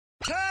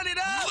Turn it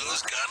up!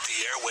 Lou's got the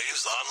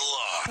airwaves on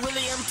lock.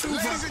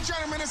 Ladies and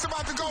gentlemen, it's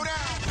about to go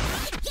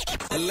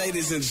down.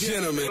 Ladies and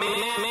gentlemen.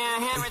 May I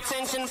have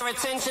attention,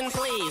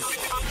 please?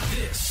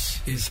 This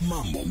is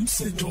Mambo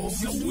Mseto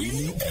na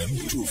Winnie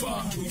M.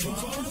 Tuva.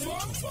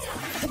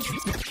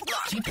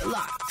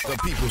 The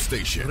People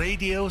Station.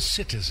 Radio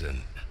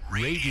Citizen.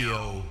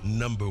 Radio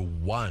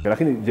 #1.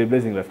 Lakini J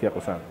Blazing rafiki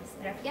yako sana.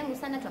 Rafiki yangu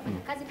sana, tunafanya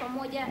kazi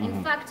pamoja.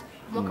 In fact,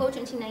 mwaka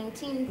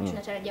 2019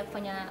 tunatarajia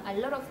kufanya a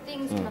lot of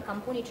things. Tuna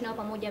kampuni tunao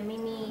pamoja,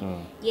 mimi,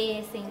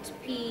 yeye, Saint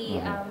P.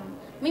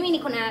 Mimi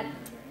niko na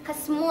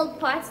small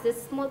parts, the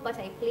small part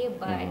I play,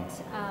 but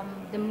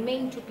the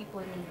main two people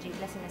ni J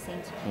Blazing na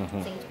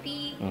Saint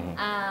P.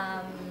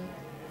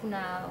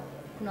 Kuna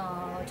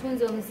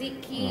tunzo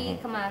muziki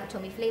kama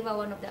Tommy Flavor,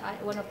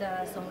 one of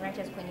the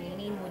songwriters kwenye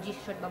nini, Moji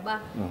Baba,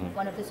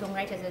 one of the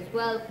songwriters as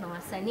well. Kuna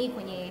wasanii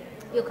kwenye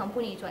hiyo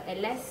kampuni inaitwa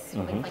LS,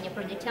 tunafanya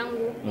project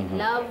yangu in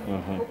love.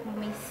 Hope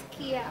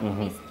mmesikia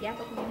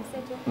hapa kwenye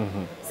Mseto.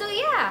 So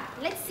yeah,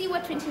 let's see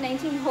what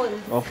 2019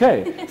 holds.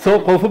 Okay. So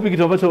kwa ufupi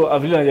kitu ambacho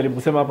Avril anajaribu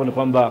kusema hapo ni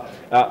kwamba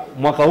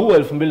mwaka huu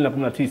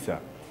 2019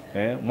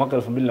 mwaka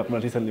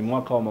 2019 ni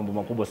mwaka wa mambo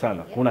makubwa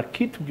sana. Kuna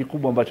kitu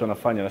kikubwa ambacho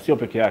anafanya na sio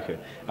peke yake,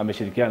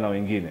 ameshirikiana na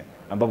wengine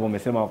ambapo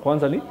umesema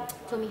kwanza ni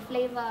Tommy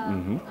Flavor,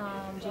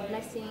 J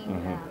Blazing,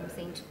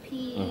 Saint P,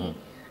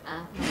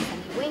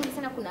 wengi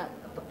sana. Kuna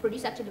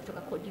producer actually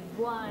kutoka Cote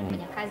d'Ivoire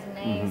anafanya kazi na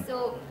yeye,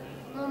 so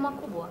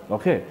makubwa.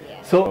 Okay.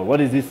 Yeah. So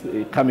what is this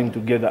coming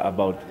together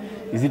about?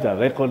 Is it a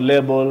record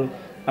label?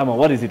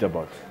 What is it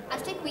about? I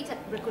think we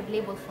a record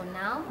label for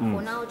now.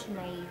 For now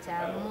tonight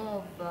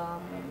more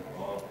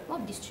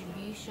of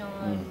distribution,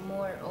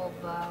 more of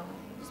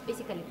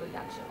basically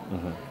production,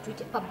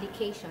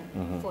 publication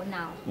for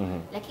now.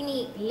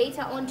 Lakini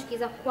later on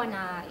tukiweza kuwa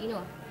na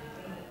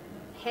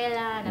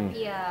hela na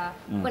pia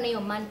kuna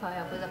hiyo manpower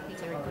ya kuweza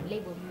kuita record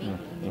label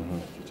maybe in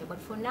the future, but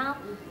for now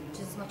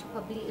just much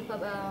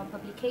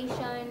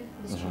publication,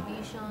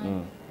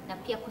 distribution, na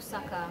pia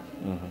kusaka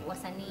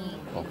wasanii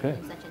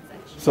such and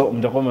such. So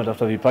mtakuwa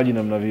mnatafuta vipaji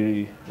na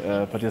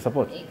mnavipatia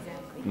support?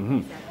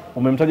 Exactly.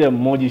 Umemtaja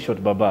Moji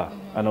Baba,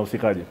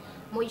 anahusikaje?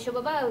 Moji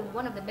Baba,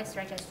 one of the best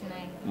writers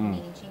tonight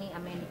nchini,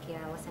 ameandikia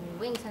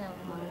wasanii wengi sana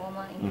wa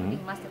ngoma,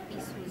 including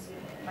Masterpiece, who's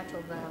part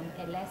of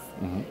LS.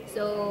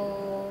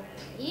 So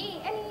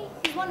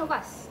he's one of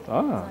us. He's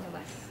one of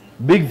us.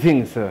 Big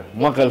things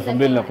mwaka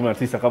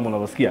 2019 kama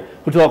unavyosikia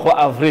kutoka kwa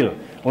Avril,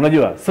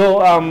 unajua.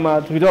 So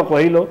tukitoka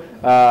kwa hilo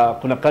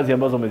kuna kazi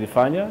ambazo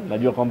umezifanya.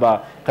 Najua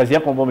kwamba kazi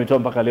yako ambayo umetoa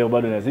mpaka leo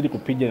bado inazidi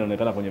kupiga,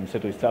 inaonekana kwenye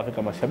Mseto East Africa,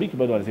 mashabiki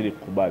bado wanazidi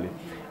kukubali.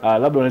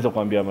 Labda unaweza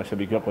kuambia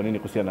mashabiki wako nini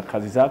kuhusiana na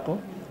kazi zako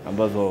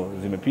ambazo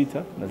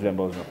zimepita na zile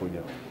ambazo zinakuja?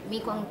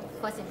 Mimi kwangu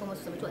first and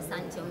foremost watu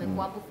asante,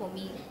 umekuwa hapo for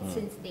me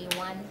since day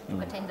one,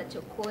 toka time za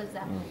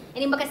Chokoza.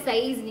 Yani mpaka sasa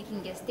hizi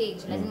nikiingia stage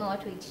lazima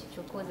watu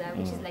Chokoza,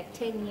 which is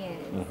like 10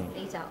 years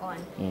later on.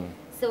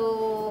 So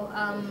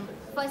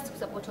first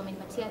support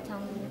umenipatia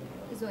tangu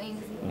hizo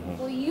enzi.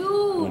 For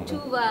you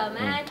Tuva,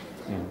 man.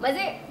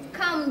 Maze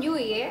kama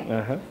mjui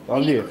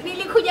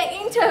nilikuja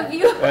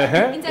interview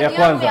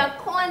yangu ya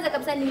kwanza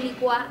kabisa,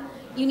 nilikuwa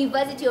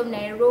University of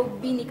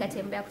Nairobi,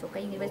 nikatembea kutoka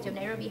University of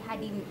Nairobi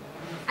hadi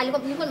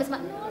nilikuwa nimesema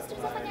no,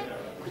 sitafanya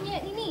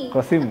kwenye nini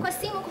kwa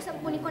simu kwa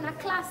sababu niko na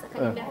class.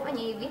 Akaniambia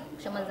fanya hivi,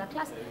 ushamaliza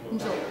class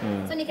njoo.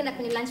 So nikaenda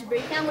kwenye lunch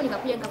break yangu,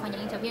 nikakuja nikafanya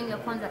interview yangu ya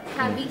kwanza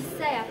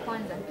kabisa ya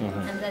kwanza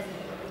na mzazi.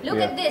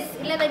 Look at this,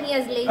 11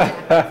 years later.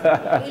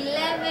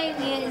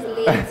 11 years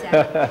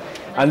later.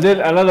 And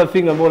then another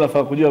thing ambayo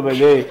unafaa kujua, by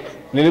the way,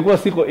 nilikuwa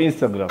siko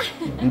Instagram.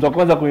 Mtu wa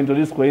kwanza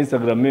kuintroduce kwa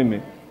Instagram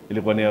mimi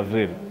ilikuwa ni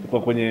Avril.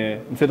 Ilikuwa kwenye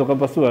Mseto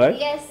campus tour,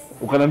 right? Yes.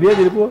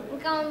 Ukaniambiaje ilikuwa?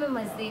 Nikamwambia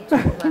Mseto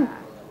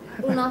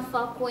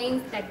unafaa kwa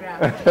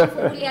Instagram.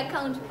 Full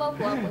account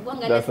popo hapo.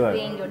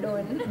 Angalia ndio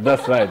don.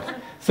 That's right.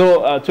 So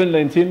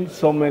 2019,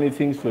 so many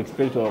things to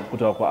expect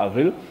kutoka kwa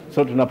Avril.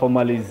 So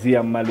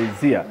tunapomalizia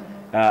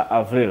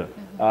Avril.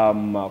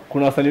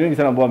 Kuna wasanii wengi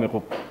sana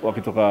ambao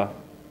wakitoka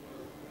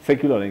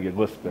secular wanaingia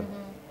gospel,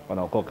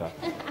 wanaokoka.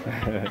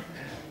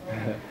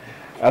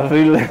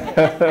 Avril.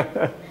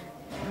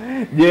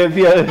 Je,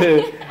 pia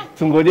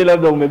tungoje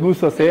labda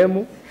umeguswa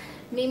sehemu?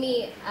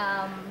 Mimi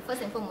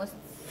first and foremost,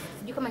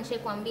 sijui kama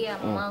nishakwambia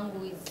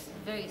mamangu is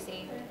very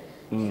saved.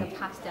 She's a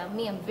pastor.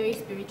 Me, I'm very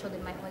spiritual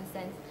in my own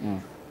sense.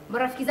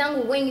 Marafiki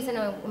zangu wengi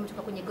sana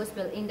wametoka kwenye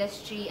gospel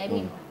industry. I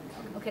mean,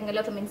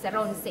 ukiangalia watu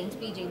surround Saint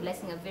P, J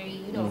Blazing, are very,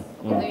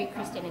 very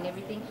Christian and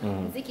everything.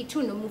 Muziki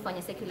tu ndio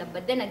mfanya secular,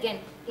 but then again,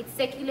 it's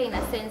secular in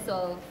a sense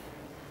of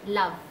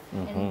love,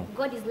 and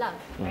God is love,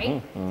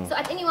 right? So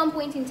at any one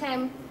point in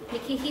time,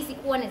 nikihisi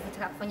kuwa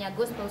nataka kufanya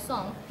gospel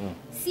song,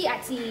 si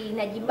ati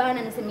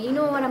najibana nasema you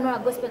know what, I'm not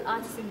a gospel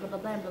artist and blah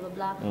blah blah blah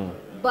blah.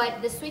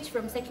 But the switch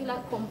from secular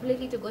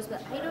completely to gospel,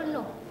 I don't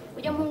know.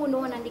 Unajua Mungu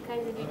ndio anaandika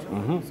hizo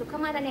vitu. So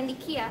kama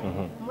ananiandikia,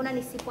 mbona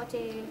nisifuate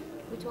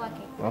wito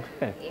wake?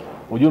 Okay. Yeah.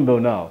 Ujumbe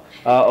unao.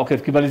 Okay,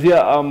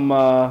 tukimalizia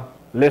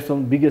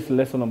biggest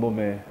lesson ambayo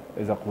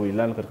umeweza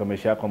kuilearn katika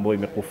maisha yako ambayo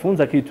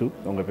imekufunza kitu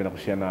na ungependa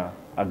kushare na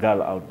a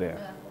girl out there.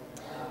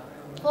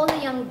 All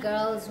the young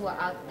girls who are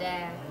out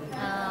there,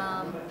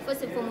 first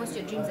first and foremost,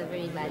 your dreams are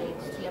very valid.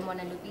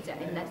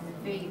 And that's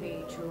very,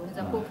 very true.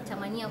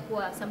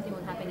 Something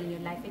will happen in your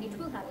life, and it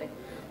will happen.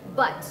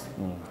 But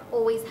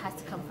always has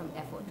to come from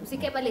effort.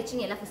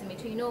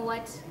 You know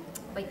what?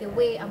 By the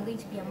way, I'm going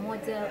to be a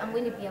model, I'm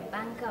going to be a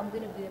banker, I'm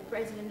going to be a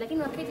president. Like,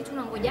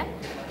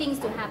 things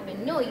to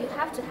happen. No, you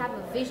have to have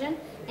a vision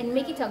and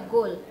make it a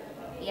goal.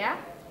 Yeah?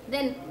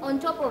 Then on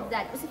top of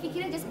that, just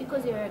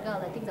because you're a girl,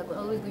 that things are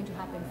always going to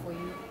happen for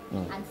you.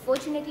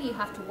 Unfortunately, you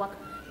have to work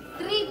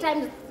 3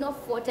 times, if not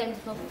 4 times,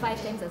 if not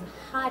 5 times as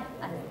hard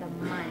as the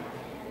man.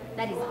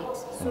 That is it.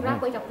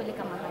 Surako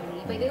itakupeleka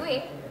mahali. By the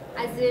way,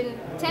 as in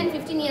 10,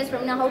 15 years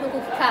from now, how do you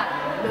kaa?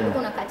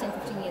 Don't look at 10,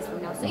 15 years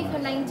from now. So if you're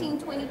 19,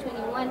 20,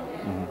 21,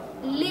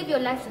 live your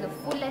life to the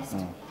fullest.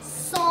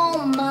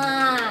 So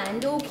man,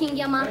 do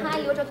kingia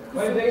mahali,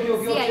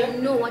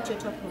 you know what you're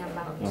talking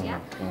about. Yeah?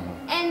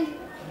 And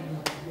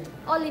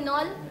all in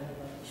all,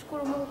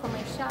 shukuru Mungu kwa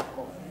maisha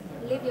yako.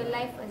 Live your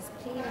life as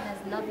clean and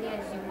as lovely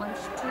as you want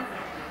to,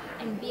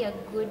 and be a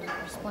good,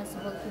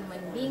 responsible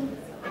human being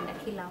and a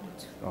killer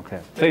out. Okay.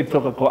 Say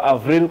toka kwa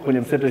Avril kwenye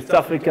Mseto East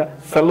Africa.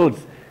 Salute.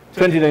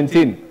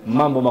 2019,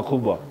 mambo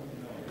makubwa.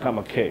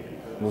 Kama K.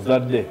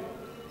 Muzade.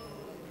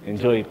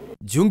 Enjoy it.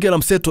 Jiunge na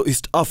Mseto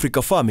East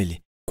Africa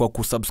family kwa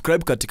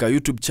kusubscribe katika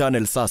YouTube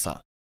channel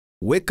sasa.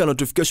 Weka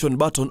notification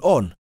button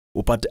on,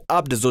 upate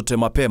updates zote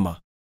mapema.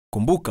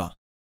 Kumbuka,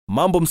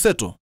 Mambo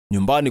Mseto,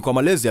 nyumbani kwa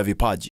malezi ya vipaji.